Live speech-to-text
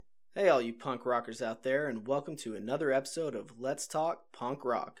Hey, all you punk rockers out there, and welcome to another episode of Let's Talk Punk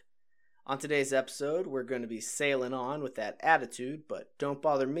Rock. On today's episode, we're going to be sailing on with that attitude, but don't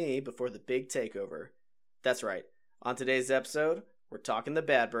bother me before the big takeover. That's right, on today's episode, we're talking the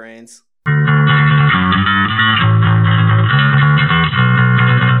Bad Brains.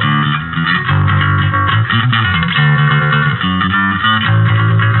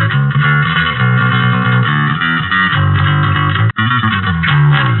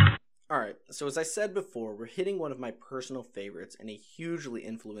 Alright, so as I said before, we're hitting one of my personal favorites and a hugely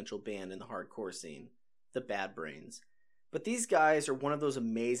influential band in the hardcore scene, the Bad Brains. But these guys are one of those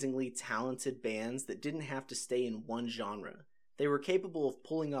amazingly talented bands that didn't have to stay in one genre. They were capable of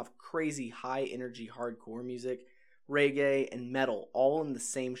pulling off crazy high-energy hardcore music, reggae, and metal all in the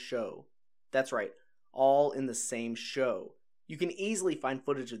same show. That's right, all in the same show. You can easily find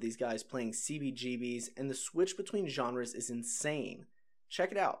footage of these guys playing CBGBs, and the switch between genres is insane.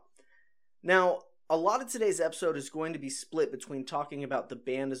 Check it out. Now, a lot of today's episode is going to be split between talking about the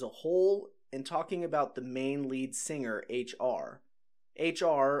band as a whole and talking about the main lead singer, HR.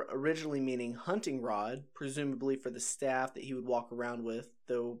 HR, originally meaning hunting rod, presumably for the staff that he would walk around with,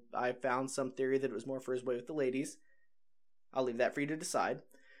 though I found some theory that it was more for his way with the ladies. I'll leave that for you to decide.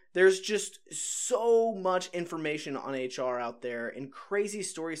 There's just so much information on HR out there and crazy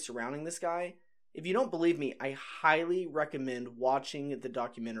stories surrounding this guy. If you don't believe me, I highly recommend watching the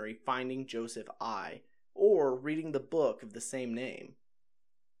documentary Finding Joseph I, or reading the book of the same name.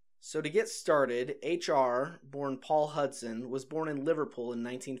 So to get started, HR, born Paul Hudson, was born in Liverpool in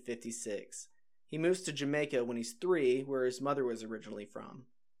 1956. He moves to Jamaica when he's 3, where his mother was originally from.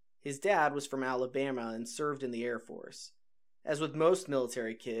 His dad was from Alabama and served in the Air Force. As with most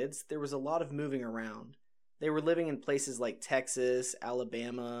military kids, there was a lot of moving around. They were living in places like Texas,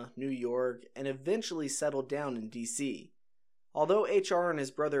 Alabama, New York, and eventually settled down in D.C. Although HR and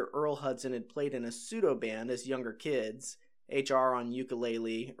his brother Earl Hudson had played in a pseudo-band as younger kids, HR on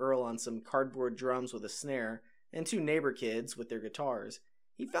ukulele, Earl on some cardboard drums with a snare, and 2 neighbor kids with their guitars,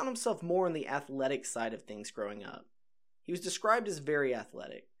 he found himself more on the athletic side of things growing up. He was described as very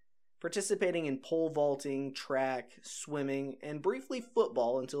athletic, participating in pole vaulting, track, swimming, and briefly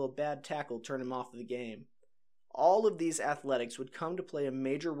football until a bad tackle turned him off of the game. All of these athletics would come to play a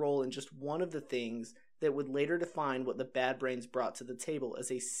major role in just one of the things that would later define what the Bad Brains brought to the table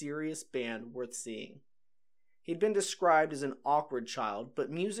as a serious band worth seeing. He'd been described as an awkward child, but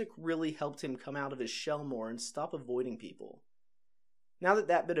music really helped him come out of his shell more and stop avoiding people. Now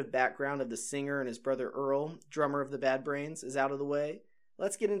that bit of background of the singer and his brother Earl, drummer of the Bad Brains, is out of the way,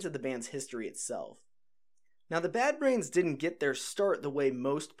 let's get into the band's history itself. Now, the Bad Brains didn't get their start the way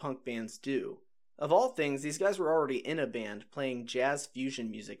most punk bands do. Of all things, these guys were already in a band playing jazz fusion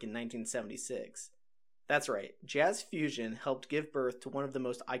music in 1976. That's right, jazz fusion helped give birth to one of the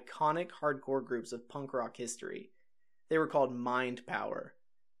most iconic hardcore groups of punk rock history. They were called Mind Power.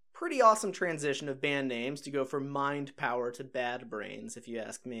 Pretty awesome transition of band names to go from Mind Power to Bad Brains, if you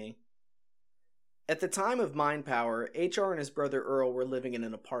ask me. At the time of Mind Power, HR and his brother Earl were living in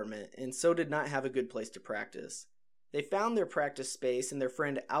an apartment, and so did not have a good place to practice. They found their practice space in their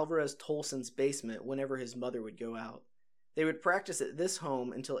friend Alvarez Tolson's basement whenever his mother would go out. They would practice at this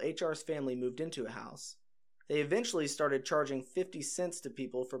home until HR's family moved into a house. They eventually started charging 50 cents to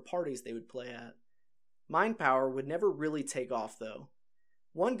people for parties they would play at. Mind Power would never really take off, though.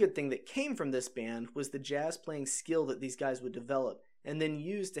 One good thing that came from this band was the jazz playing skill that these guys would develop, and then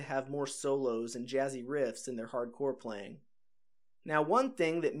use to have more solos and jazzy riffs in their hardcore playing. Now, one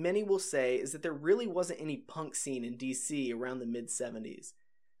thing that many will say is that there really wasn't any punk scene in DC around the mid-70s.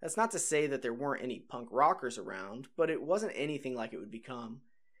 That's not to say that there weren't any punk rockers around, but it wasn't anything like it would become.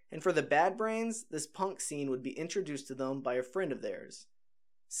 And for the Bad Brains, this punk scene would be introduced to them by a friend of theirs.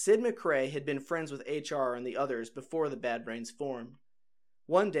 Sid McRae had been friends with HR and the others before the Bad Brains formed.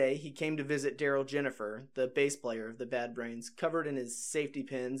 One day, he came to visit Daryl Jennifer, the bass player of the Bad Brains, covered in his safety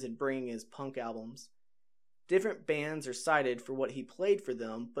pins and bringing his punk albums. Different bands are cited for what he played for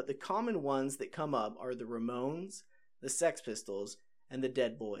them, but the common ones that come up are the Ramones, the Sex Pistols, and the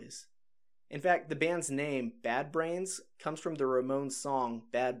Dead Boys. In fact, the band's name, Bad Brains, comes from the Ramones song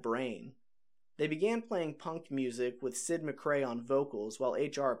Bad Brain. They began playing punk music with Sid McRae on vocals while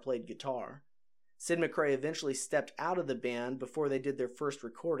HR played guitar. Sid McRae eventually stepped out of the band before they did their first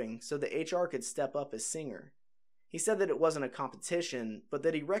recording so that HR could step up as singer. He said that it wasn't a competition, but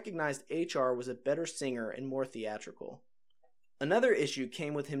that he recognized HR was a better singer and more theatrical. Another issue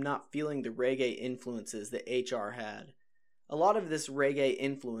came with him not feeling the reggae influences that HR had. A lot of this reggae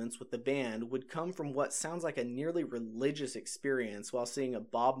influence with the band would come from what sounds like a nearly religious experience while seeing a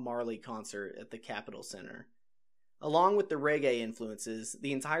Bob Marley concert at the Capitol Center. Along with the reggae influences,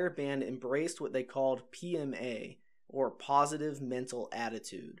 the entire band embraced what they called PMA, or Positive Mental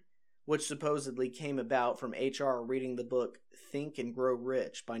Attitude, which supposedly came about from HR reading the book Think and Grow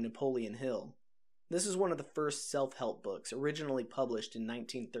Rich by Napoleon Hill. This is one of the first self-help books, originally published in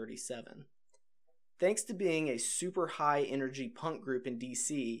 1937. Thanks to being a super high-energy punk group in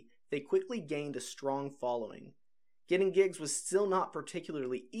DC, they quickly gained a strong following. Getting gigs was still not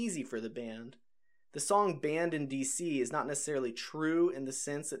particularly easy for the band. The song Banned in DC is not necessarily true in the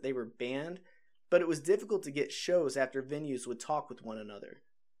sense that they were banned, but it was difficult to get shows after venues would talk with one another.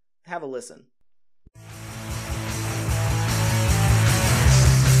 Have a listen.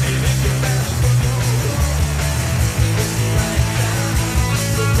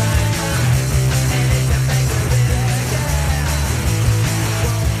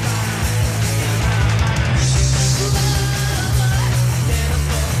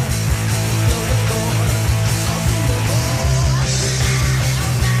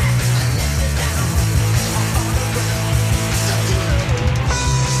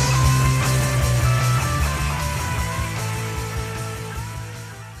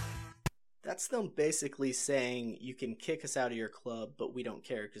 That's them basically saying, you can kick us out of your club, but we don't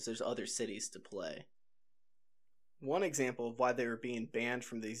care because there's other cities to play. One example of why they were being banned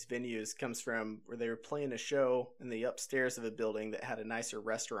from these venues comes from where they were playing a show in the upstairs of a building that had a nicer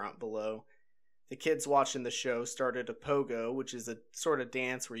restaurant below. The kids watching the show started a pogo, which is a sort of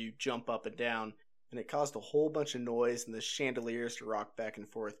dance where you jump up and down, and it caused a whole bunch of noise and the chandeliers to rock back and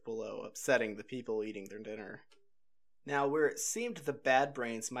forth below, upsetting the people eating their dinner. Now, where it seemed the Bad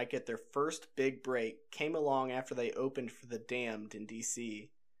Brains might get their first big break came along after they opened for The Damned in DC.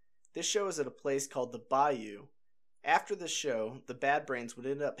 This show is at a place called the Bayou. After the show, the Bad Brains would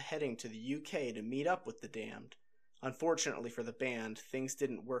end up heading to the UK to meet up with The Damned. Unfortunately for the band, things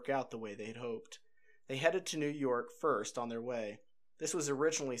didn't work out the way they'd hoped. They headed to New York first on their way. This was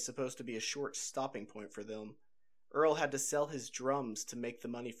originally supposed to be a short stopping point for them. Earl had to sell his drums to make the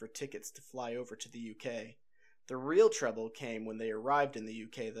money for tickets to fly over to the UK. The real trouble came when they arrived in the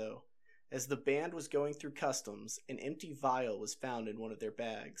UK, though. As the band was going through customs, an empty vial was found in one of their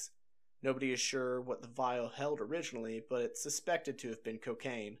bags. Nobody is sure what the vial held originally, but it's suspected to have been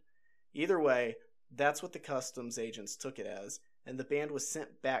cocaine. Either way, that's what the customs agents took it as, and the band was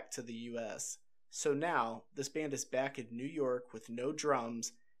sent back to the US. So now, this band is back in New York with no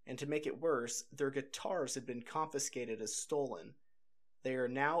drums, and to make it worse, their guitars had been confiscated as stolen. They are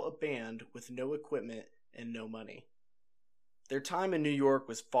now a band with no equipment and no money. Their time in New York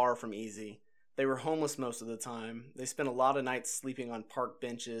was far from easy. They were homeless most of the time. They spent a lot of nights sleeping on park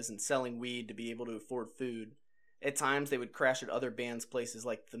benches and selling weed to be able to afford food. At times they would crash at other bands' places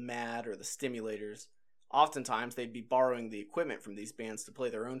like the Mad or the Stimulators. Oftentimes they'd be borrowing the equipment from these bands to play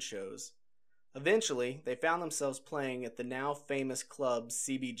their own shows. Eventually, they found themselves playing at the now famous club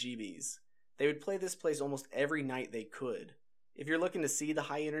CBGB's. They would play this place almost every night they could. If you're looking to see the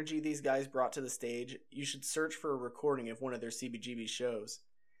high energy these guys brought to the stage, you should search for a recording of one of their CBGB shows.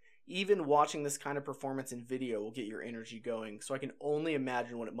 Even watching this kind of performance in video will get your energy going, so I can only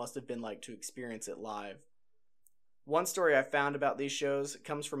imagine what it must have been like to experience it live. One story I found about these shows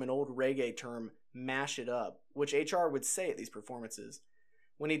comes from an old reggae term, mash it up, which HR would say at these performances.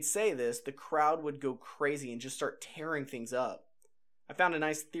 When he'd say this, the crowd would go crazy and just start tearing things up. I found a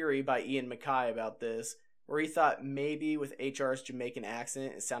nice theory by Ian Mackay about this, where he thought maybe with HR's Jamaican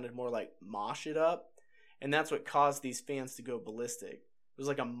accent it sounded more like mosh it up, and that's what caused these fans to go ballistic. It was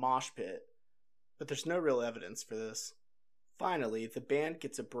like a mosh pit. But there's no real evidence for this. Finally, the band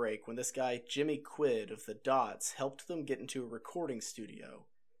gets a break when this guy Jimmy Quid of the Dots helped them get into a recording studio.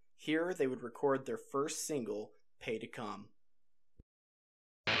 Here they would record their first single, Pay to Come.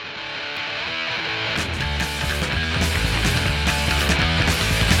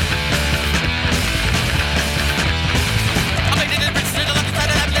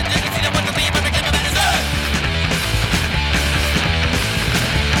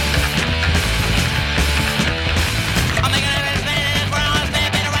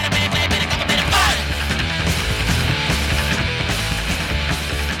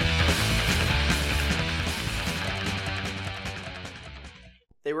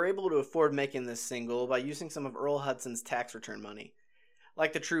 They were able to afford making this single by using some of Earl Hudson's tax return money.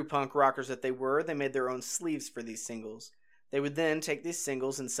 Like the true punk rockers that they were, they made their own sleeves for these singles. They would then take these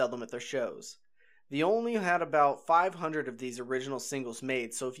singles and sell them at their shows. They only had about 500 of these original singles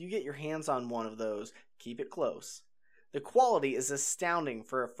made, so if you get your hands on one of those, keep it close. The quality is astounding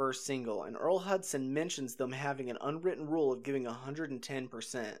for a first single, and Earl Hudson mentions them having an unwritten rule of giving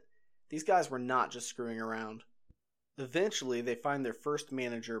 110%. These guys were not just screwing around. Eventually, they find their first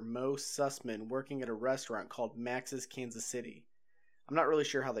manager, Mo Sussman, working at a restaurant called Max's Kansas City. I'm not really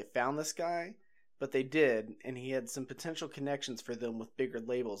sure how they found this guy, but they did, and he had some potential connections for them with bigger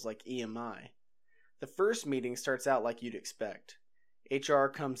labels like EMI. The first meeting starts out like you'd expect. HR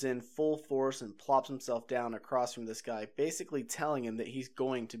comes in full force and plops himself down across from this guy, basically telling him that he's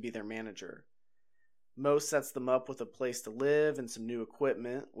going to be their manager. Mo sets them up with a place to live and some new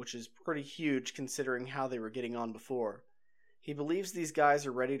equipment, which is pretty huge considering how they were getting on before. He believes these guys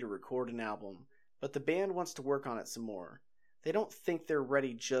are ready to record an album, but the band wants to work on it some more. They don't think they're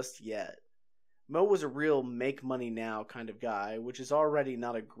ready just yet. Mo was a real make money now kind of guy, which is already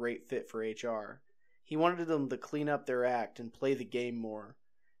not a great fit for HR. He wanted them to clean up their act and play the game more.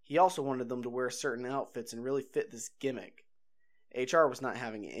 He also wanted them to wear certain outfits and really fit this gimmick. HR was not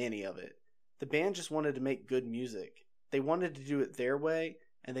having any of it. The band just wanted to make good music. They wanted to do it their way,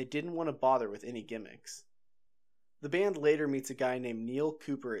 and they didn't want to bother with any gimmicks. The band later meets a guy named Neil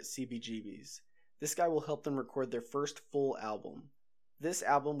Cooper at CBGB's. This guy will help them record their first full album. This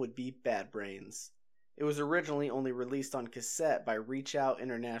album would be Bad Brains. It was originally only released on cassette by Reach Out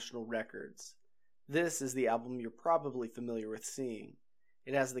International Records. This is the album you're probably familiar with seeing.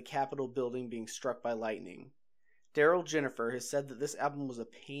 It has the Capitol building being struck by lightning. Daryl Jennifer has said that this album was a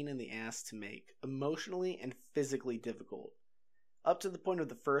pain in the ass to make, emotionally and physically difficult. Up to the point of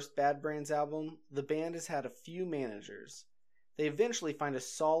the first Bad Brains album, the band has had a few managers. They eventually find a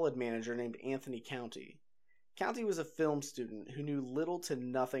solid manager named Anthony County. County was a film student who knew little to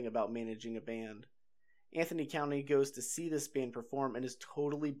nothing about managing a band. Anthony County goes to see this band perform and is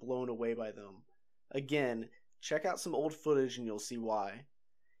totally blown away by them. Again, check out some old footage and you'll see why.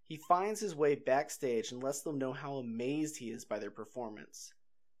 He finds his way backstage and lets them know how amazed he is by their performance.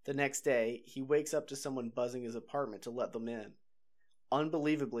 The next day, he wakes up to someone buzzing his apartment to let them in.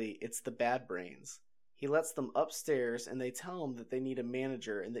 Unbelievably, it's the Bad Brains. He lets them upstairs and they tell him that they need a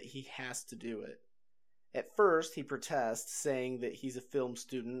manager and that he has to do it. At first, he protests, saying that he's a film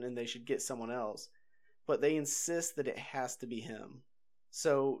student and they should get someone else, but they insist that it has to be him.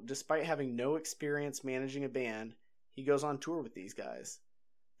 So, despite having no experience managing a band, he goes on tour with these guys.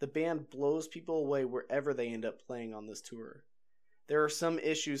 The band blows people away wherever they end up playing on this tour. There are some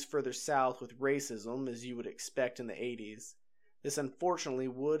issues further south with racism, as you would expect in the 80s. This unfortunately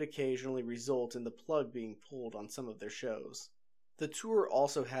would occasionally result in the plug being pulled on some of their shows. The tour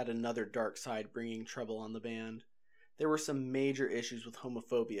also had another dark side bringing trouble on the band. There were some major issues with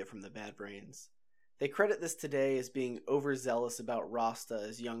homophobia from the Bad Brains. They credit this today as being overzealous about Rasta,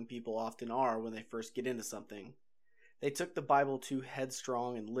 as young people often are when they first get into something. They took the Bible too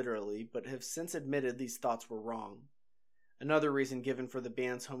headstrong and literally, but have since admitted these thoughts were wrong. Another reason given for the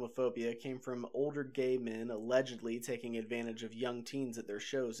band's homophobia came from older gay men allegedly taking advantage of young teens at their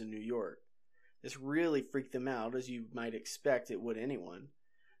shows in New York. This really freaked them out, as you might expect it would anyone.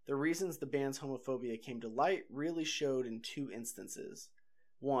 The reasons the band's homophobia came to light really showed in two instances.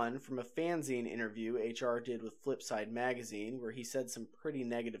 One, from a fanzine interview HR did with Flipside magazine, where he said some pretty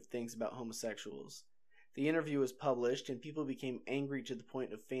negative things about homosexuals. The interview was published, and people became angry to the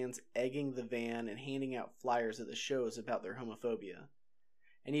point of fans egging the van and handing out flyers at the shows about their homophobia.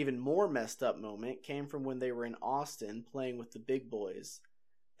 An even more messed up moment came from when they were in Austin playing with the Big Boys.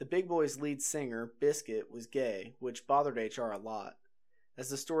 The Big Boys' lead singer, Biscuit, was gay, which bothered HR a lot. As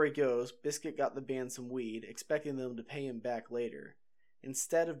the story goes, Biscuit got the band some weed, expecting them to pay him back later.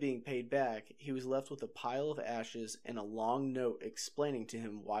 Instead of being paid back, he was left with a pile of ashes and a long note explaining to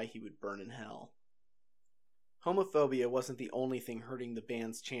him why he would burn in hell. Homophobia wasn't the only thing hurting the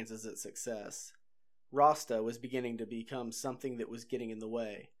band's chances at success. Rasta was beginning to become something that was getting in the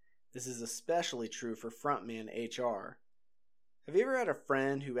way. This is especially true for frontman HR. Have you ever had a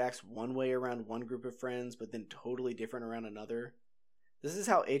friend who acts one way around one group of friends but then totally different around another? This is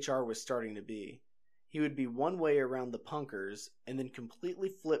how HR was starting to be. He would be one way around the punkers and then completely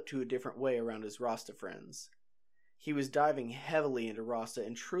flip to a different way around his Rasta friends. He was diving heavily into Rasta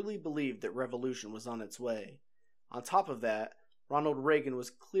and truly believed that revolution was on its way. On top of that, Ronald Reagan was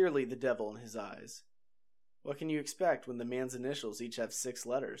clearly the devil in his eyes. What can you expect when the man's initials each have 6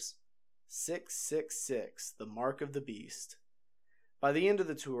 letters? 666, the mark of the beast. By the end of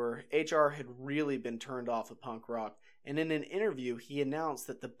the tour, HR had really been turned off of punk rock, and in an interview he announced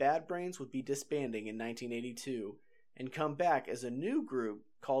that the Bad Brains would be disbanding in 1982 and come back as a new group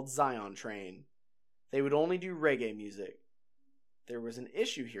called Zion Train. They would only do reggae music. There was an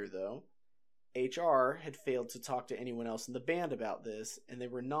issue here though. HR had failed to talk to anyone else in the band about this, and they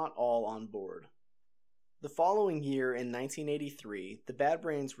were not all on board. The following year, in 1983, the Bad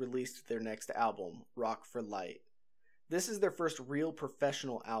Brains released their next album, Rock for Light. This is their first real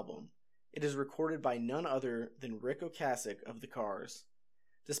professional album. It is recorded by none other than Ric Ocasek of The Cars.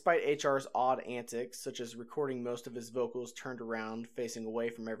 Despite HR's odd antics, such as recording most of his vocals turned around, facing away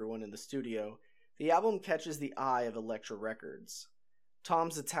from everyone in the studio, the album catches the eye of Elektra Records. Tom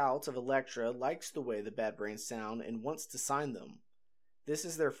Zitaut of Elektra likes the way the Bad Brains sound and wants to sign them. This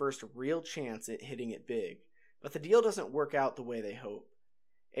is their first real chance at hitting it big, but the deal doesn't work out the way they hope.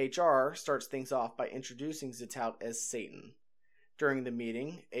 HR starts things off by introducing Zitaut as Satan. During the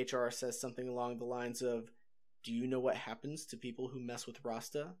meeting, HR says something along the lines of, "Do you know what happens to people who mess with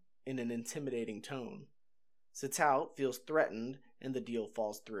Rasta?" in an intimidating tone. Zitaut feels threatened and the deal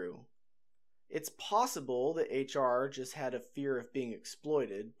falls through. It's possible that HR just had a fear of being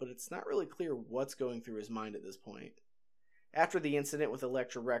exploited, but it's not really clear what's going through his mind at this point. After the incident with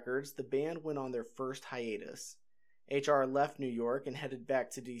Elektra Records, the band went on their first hiatus. HR left New York and headed back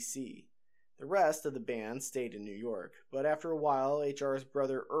to DC. The rest of the band stayed in New York, but after a while, HR's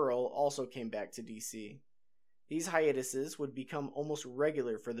brother Earl also came back to DC. These hiatuses would become almost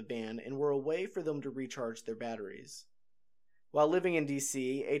regular for the band and were a way for them to recharge their batteries. While living in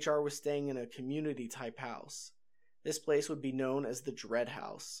DC, HR was staying in a community-type house. This place would be known as the Dread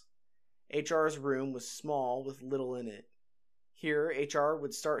House. HR's room was small with little in it. Here, HR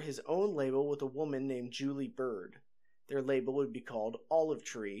would start his own label with a woman named Julie Bird. Their label would be called Olive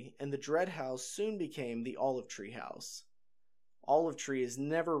Tree, and the Dread House soon became the Olive Tree House. Olive Tree is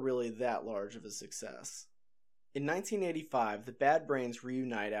never really that large of a success. In 1985, the Bad Brains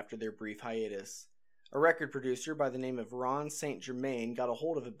reunite after their brief hiatus. A record producer by the name of Ron St. Germain got a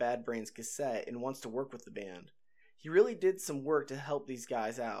hold of a Bad Brains cassette and wants to work with the band. He really did some work to help these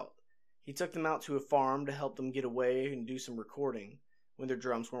guys out. He took them out to a farm to help them get away and do some recording. When their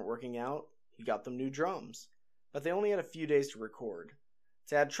drums weren't working out, he got them new drums. But they only had a few days to record.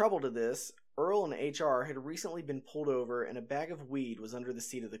 To add trouble to this, Earl and HR had recently been pulled over and a bag of weed was under the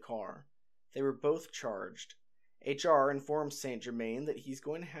seat of the car. They were both charged. HR informs St. Germain that he's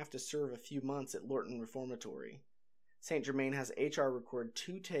going to have to serve a few months at Lorton Reformatory. St. Germain has HR record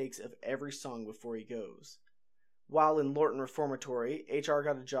 2 takes of every song before he goes. While in Lorton Reformatory, HR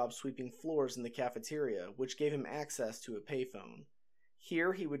got a job sweeping floors in the cafeteria, which gave him access to a payphone.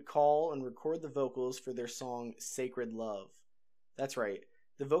 Here he would call and record the vocals for their song Sacred Love. That's right,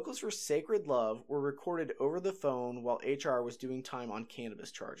 the vocals for Sacred Love were recorded over the phone while HR was doing time on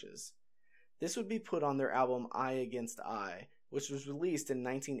cannabis charges. This would be put on their album Eye Against Eye, which was released in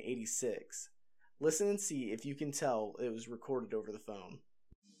 1986. Listen and see if you can tell it was recorded over the phone.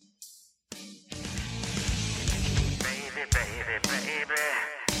 Baby, baby, baby,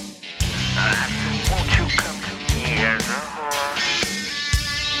 I said, won't you come to me as a horse?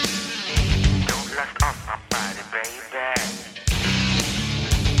 Don't lust off my body, baby.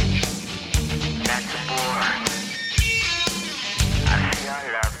 That's a bore. I see our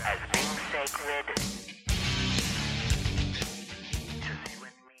love as being sacred. Just you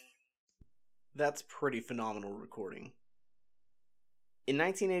and me. That's pretty phenomenal recording. In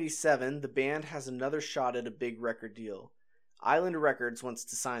 1987, the band has another shot at a big record deal. Island Records wants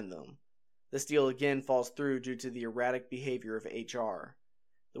to sign them. This deal again falls through due to the erratic behavior of HR.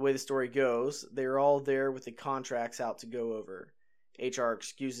 The way the story goes, they are all there with the contracts out to go over. HR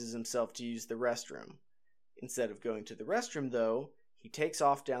excuses himself to use the restroom. Instead of going to the restroom, though, he takes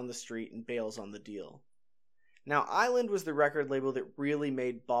off down the street and bails on the deal. Now, Island was the record label that really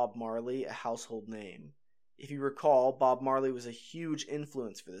made Bob Marley a household name. If you recall, Bob Marley was a huge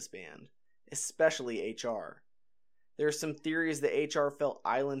influence for this band, especially HR. There are some theories that HR felt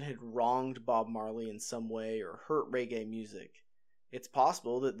Island had wronged Bob Marley in some way or hurt reggae music. It's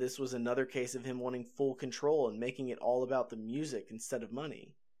possible that this was another case of him wanting full control and making it all about the music instead of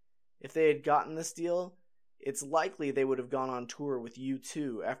money. If they had gotten this deal, it's likely they would have gone on tour with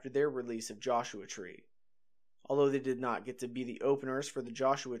U2 after their release of Joshua Tree. Although they did not get to be the openers for the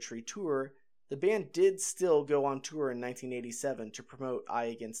Joshua Tree tour, the band did still go on tour in 1987 to promote Eye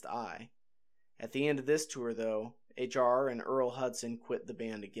Against Eye. At the end of this tour, though, HR and Earl Hudson quit the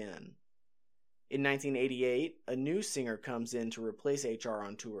band again. In 1988, a new singer comes in to replace HR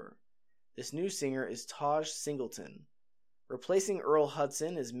on tour. This new singer is Taj Singleton. Replacing Earl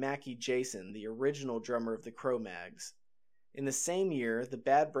Hudson is Mackie Jason, the original drummer of the Cro-Mags. In the same year, the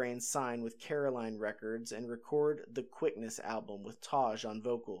Bad Brains sign with Caroline Records and record the Quickness album with Taj on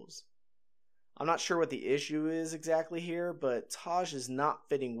vocals. I'm not sure what the issue is exactly here, but Taj is not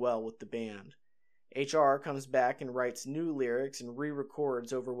fitting well with the band. HR comes back and writes new lyrics and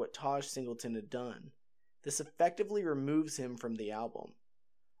re-records over what Taj Singleton had done. This effectively removes him from the album.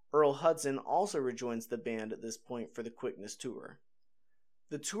 Earl Hudson also rejoins the band at this point for the Quickness tour.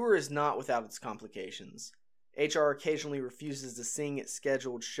 The tour is not without its complications. HR occasionally refuses to sing at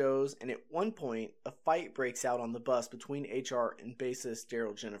scheduled shows, and at one point, a fight breaks out on the bus between HR and bassist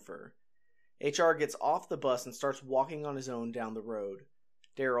Daryl Jennifer. HR gets off the bus and starts walking on his own down the road.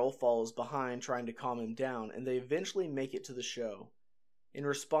 Daryl follows behind trying to calm him down, and they eventually make it to the show. In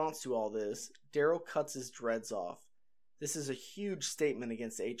response to all this, Daryl cuts his dreads off. This is a huge statement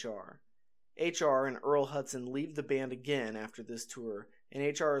against HR. HR and Earl Hudson leave the band again after this tour, and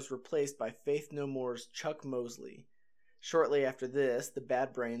HR is replaced by Faith No More's Chuck Mosley. Shortly after this, the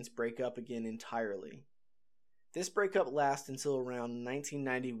Bad Brains break up again entirely. This breakup lasts until around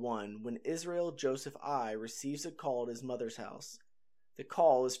 1991 when Israel Joseph I receives a call at his mother's house. The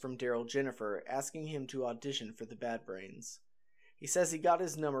call is from Daryl Jennifer asking him to audition for the Bad Brains. He says he got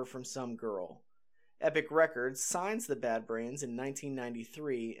his number from some girl. Epic Records signs the Bad Brains in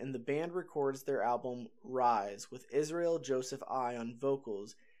 1993, and the band records their album Rise with Israel Joseph I on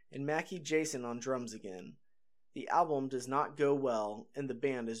vocals and Mackie Jason on drums again. The album does not go well, and the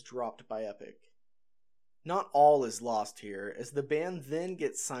band is dropped by Epic. Not all is lost here, as the band then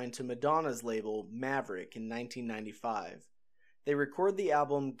gets signed to Madonna's label Maverick in 1995. They record the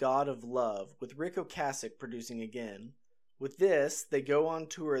album God of Love, with Rick Ocasek producing again. With this, they go on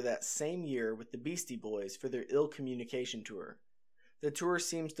tour that same year with the Beastie Boys for their Ill Communication tour. The tour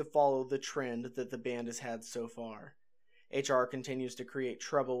seems to follow the trend that the band has had so far. HR continues to create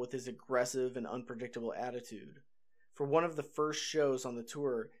trouble with his aggressive and unpredictable attitude. For one of the first shows on the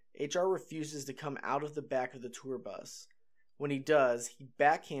tour, HR refuses to come out of the back of the tour bus. When he does, he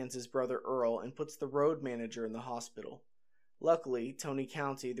backhands his brother Earl and puts the road manager in the hospital. Luckily, Tony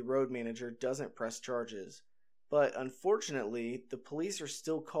County, the road manager, doesn't press charges. But unfortunately, the police are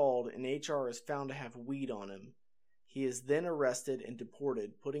still called and HR is found to have weed on him. He is then arrested and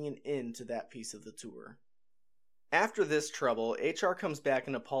deported, putting an end to that piece of the tour. After this trouble, HR comes back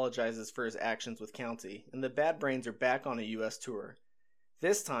and apologizes for his actions with County, and the Bad Brains are back on a US tour.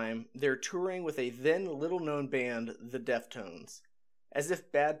 This time, they're touring with a then little-known band, the Deftones. As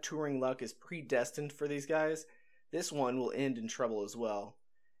if bad touring luck is predestined for these guys, this one will end in trouble as well.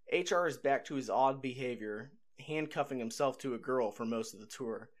 HR is back to his odd behavior, handcuffing himself to a girl for most of the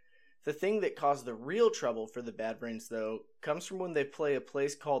tour. The thing that caused the real trouble for the Bad Brains, though, comes from when they play a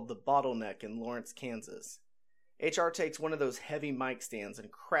place called the Bottleneck in Lawrence, Kansas. HR takes one of those heavy mic stands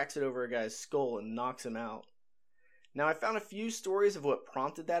and cracks it over a guy's skull and knocks him out. Now, I found a few stories of what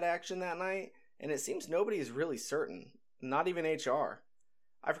prompted that action that night, and it seems nobody is really certain, not even HR.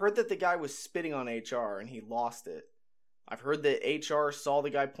 I've heard that the guy was spitting on HR and he lost it. I've heard that HR saw the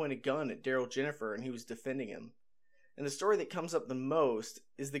guy point a gun at Daryl Jennifer and he was defending him. And the story that comes up the most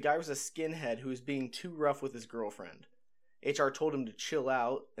is the guy was a skinhead who was being too rough with his girlfriend. HR told him to chill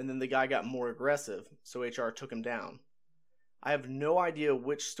out, and then the guy got more aggressive, so HR took him down. I have no idea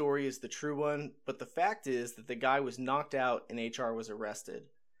which story is the true one, but the fact is that the guy was knocked out and HR was arrested.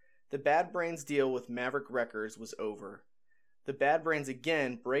 The Bad Brains deal with Maverick Records was over. The Bad Brains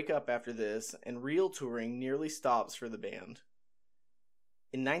again break up after this, and real touring nearly stops for the band.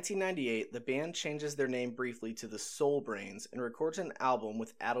 In 1998, the band changes their name briefly to the Soul Brains and records an album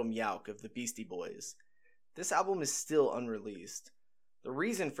with Adam Yauch of the Beastie Boys. This album is still unreleased. The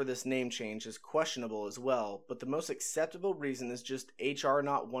reason for this name change is questionable as well, but the most acceptable reason is just HR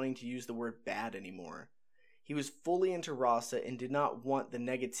not wanting to use the word bad anymore. He was fully into Rasa and did not want the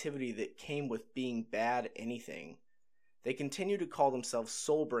negativity that came with being bad anything. They continued to call themselves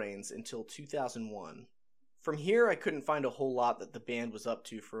Soul Brains until 2001. From here, I couldn't find a whole lot that the band was up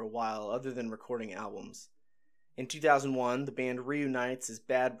to for a while other than recording albums. In 2001, the band reunites as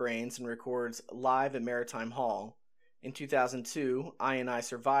Bad Brains and records Live at Maritime Hall. In 2002, I and I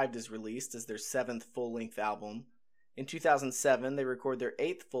Survived is released as their 7th full-length album. In 2007, they record their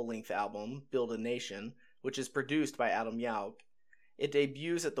 8th full-length album, Build a Nation, which is produced by Adam Yauch. It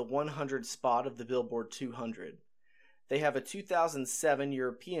debuts at the 100 spot of the Billboard 200. They have a 2007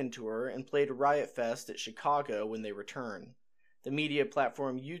 European tour and played Riot Fest at Chicago when they return. The media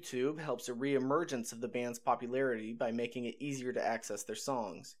platform YouTube helps a re-emergence of the band's popularity by making it easier to access their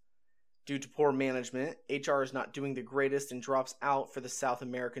songs. Due to poor management, HR is not doing the greatest and drops out for the South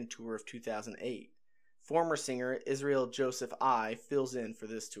American tour of 2008. Former singer Israel Joseph I fills in for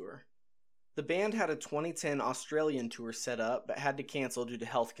this tour. The band had a 2010 Australian tour set up but had to cancel due to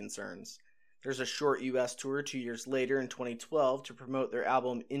health concerns. There's a short US tour 2 years later in 2012 to promote their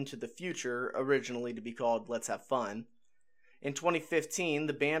album Into the Future, originally to be called Let's Have Fun. In 2015,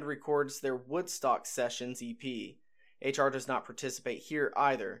 the band records their Woodstock Sessions EP. HR does not participate here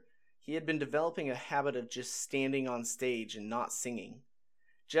either. He had been developing a habit of just standing on stage and not singing.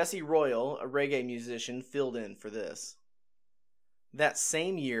 Jesse Royal, a reggae musician, filled in for this. That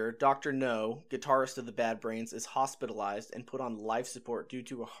same year, Dr. No, guitarist of the Bad Brains, is hospitalized and put on life support due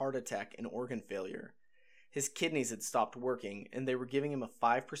to a heart attack and organ failure. His kidneys had stopped working, and they were giving him a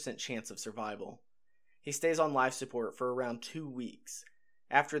 5% chance of survival. He stays on life support for around 2 weeks.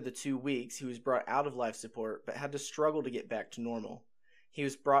 After the 2 weeks, he was brought out of life support, but had to struggle to get back to normal. He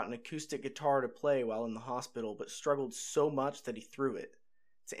was brought an acoustic guitar to play while in the hospital, but struggled so much that he threw it.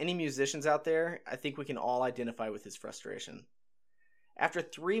 To any musicians out there, I think we can all identify with his frustration. After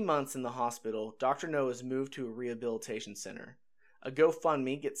 3 months in the hospital, Dr. No is moved to a rehabilitation center. A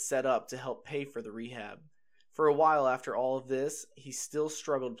GoFundMe gets set up to help pay for the rehab. For a while after all of this, he still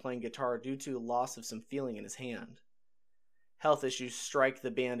struggled playing guitar due to a loss of some feeling in his hand. Health issues strike the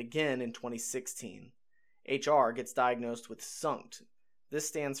band again in 2016. HR gets diagnosed with SUNCT. This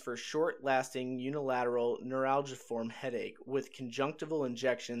stands for short-lasting unilateral neuralgiform headache with conjunctival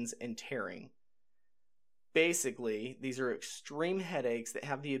injections and tearing. Basically, these are extreme headaches that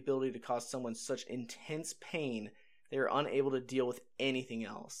have the ability to cause someone such intense pain they are unable to deal with anything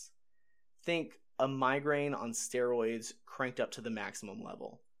else. Think a migraine on steroids cranked up to the maximum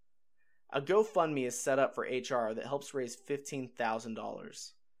level. A GoFundMe is set up for HR that helps raise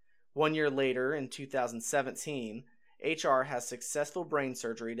 $15,000. 1 year later, in 2017, HR has successful brain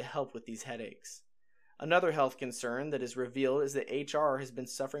surgery to help with these headaches. Another health concern that is revealed is that HR has been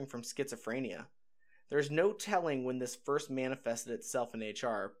suffering from schizophrenia. There is no telling when this first manifested itself in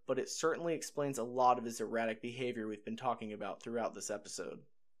HR, but it certainly explains a lot of his erratic behavior we've been talking about throughout this episode.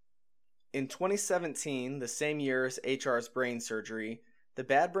 In 2017, the same year as HR's brain surgery, the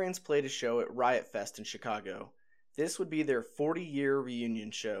Bad Brains played a show at Riot Fest in Chicago. This would be their 40-year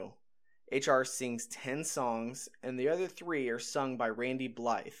reunion show. HR sings 10 songs, and the other 3 are sung by Randy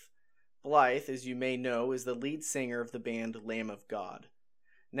Blythe. Blythe, as you may know, is the lead singer of the band Lamb of God.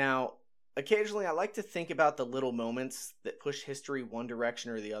 Now, occasionally I like to think about the little moments that push history one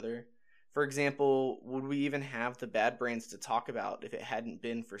direction or the other. For example, would we even have the Bad Brains to talk about if it hadn't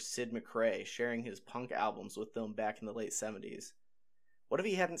been for Sid McRae sharing his punk albums with them back in the late 70s? What if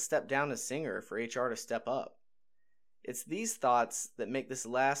he hadn't stepped down as singer for HR to step up? It's these thoughts that make this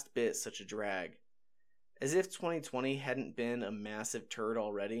last bit such a drag. As if 2020 hadn't been a massive turd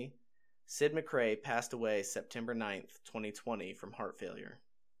already, Sid McRae passed away September 9th, 2020 from heart failure.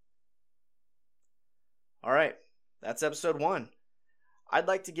 Alright, that's episode 1. I'd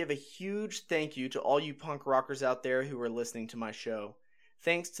like to give a huge thank you to all you punk rockers out there who are listening to my show.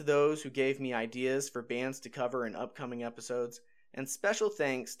 Thanks to those who gave me ideas for bands to cover in upcoming episodes, and special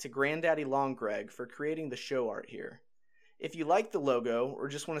thanks to Granddaddy Long Greg for creating the show art here. If you like the logo or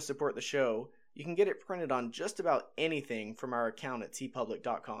just want to support the show, you can get it printed on just about anything from our account at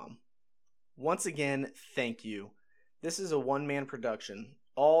tpublic.com. Once again, thank you. This is a one-man production.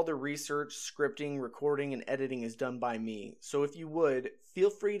 All the research, scripting, recording, and editing is done by me, so if you would, feel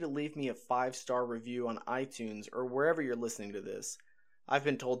free to leave me a 5-star review on iTunes or wherever you're listening to this. I've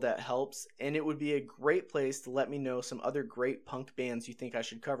been told that helps, and it would be a great place to let me know some other great punk bands you think I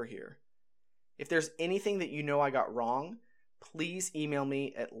should cover here. If there's anything that you know I got wrong, please email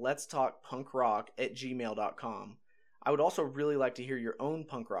me at letstalkpunkrock@gmail.com. I would also really like to hear your own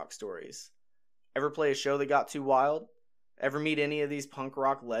punk rock stories. Ever play a show that got too wild? Ever meet any of these punk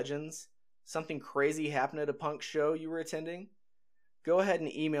rock legends? Something crazy happened at a punk show you were attending? Go ahead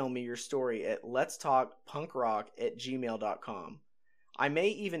and email me your story at letstalkpunkrock@gmail.com. I may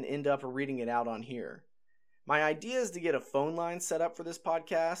even end up reading it out on here. My idea is to get a phone line set up for this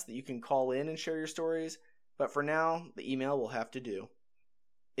podcast that you can call in and share your stories, but for now, the email will have to do.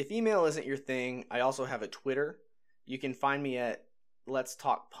 If email isn't your thing, I also have a Twitter. You can find me at Let's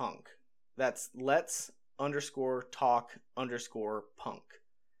Talk Punk. That's Let's_talk_punk.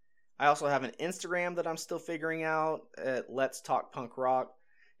 I also have an Instagram that I'm still figuring out at Let's Talk Punk Rock,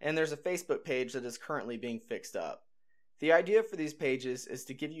 and there's a Facebook page that is currently being fixed up. The idea for these pages is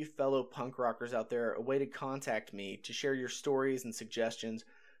to give you fellow punk rockers out there a way to contact me to share your stories and suggestions,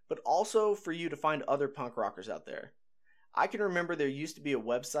 but also for you to find other punk rockers out there. I can remember there used to be a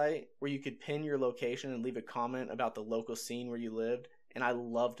website where you could pin your location and leave a comment about the local scene where you lived, and I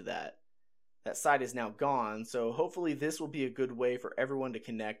loved that. That site is now gone, so hopefully this will be a good way for everyone to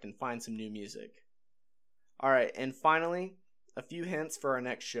connect and find some new music. Alright, and finally, a few hints for our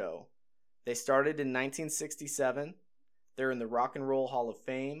next show. They started in 1967, they're in the Rock and Roll Hall of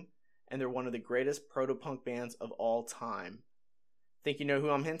Fame, and they're one of the greatest proto-punk bands of all time. Think you know who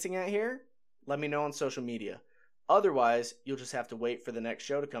I'm hinting at here? Let me know on social media. Otherwise, you'll just have to wait for the next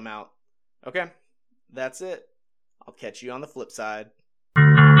show to come out. Okay, that's it. I'll catch you on the flip side.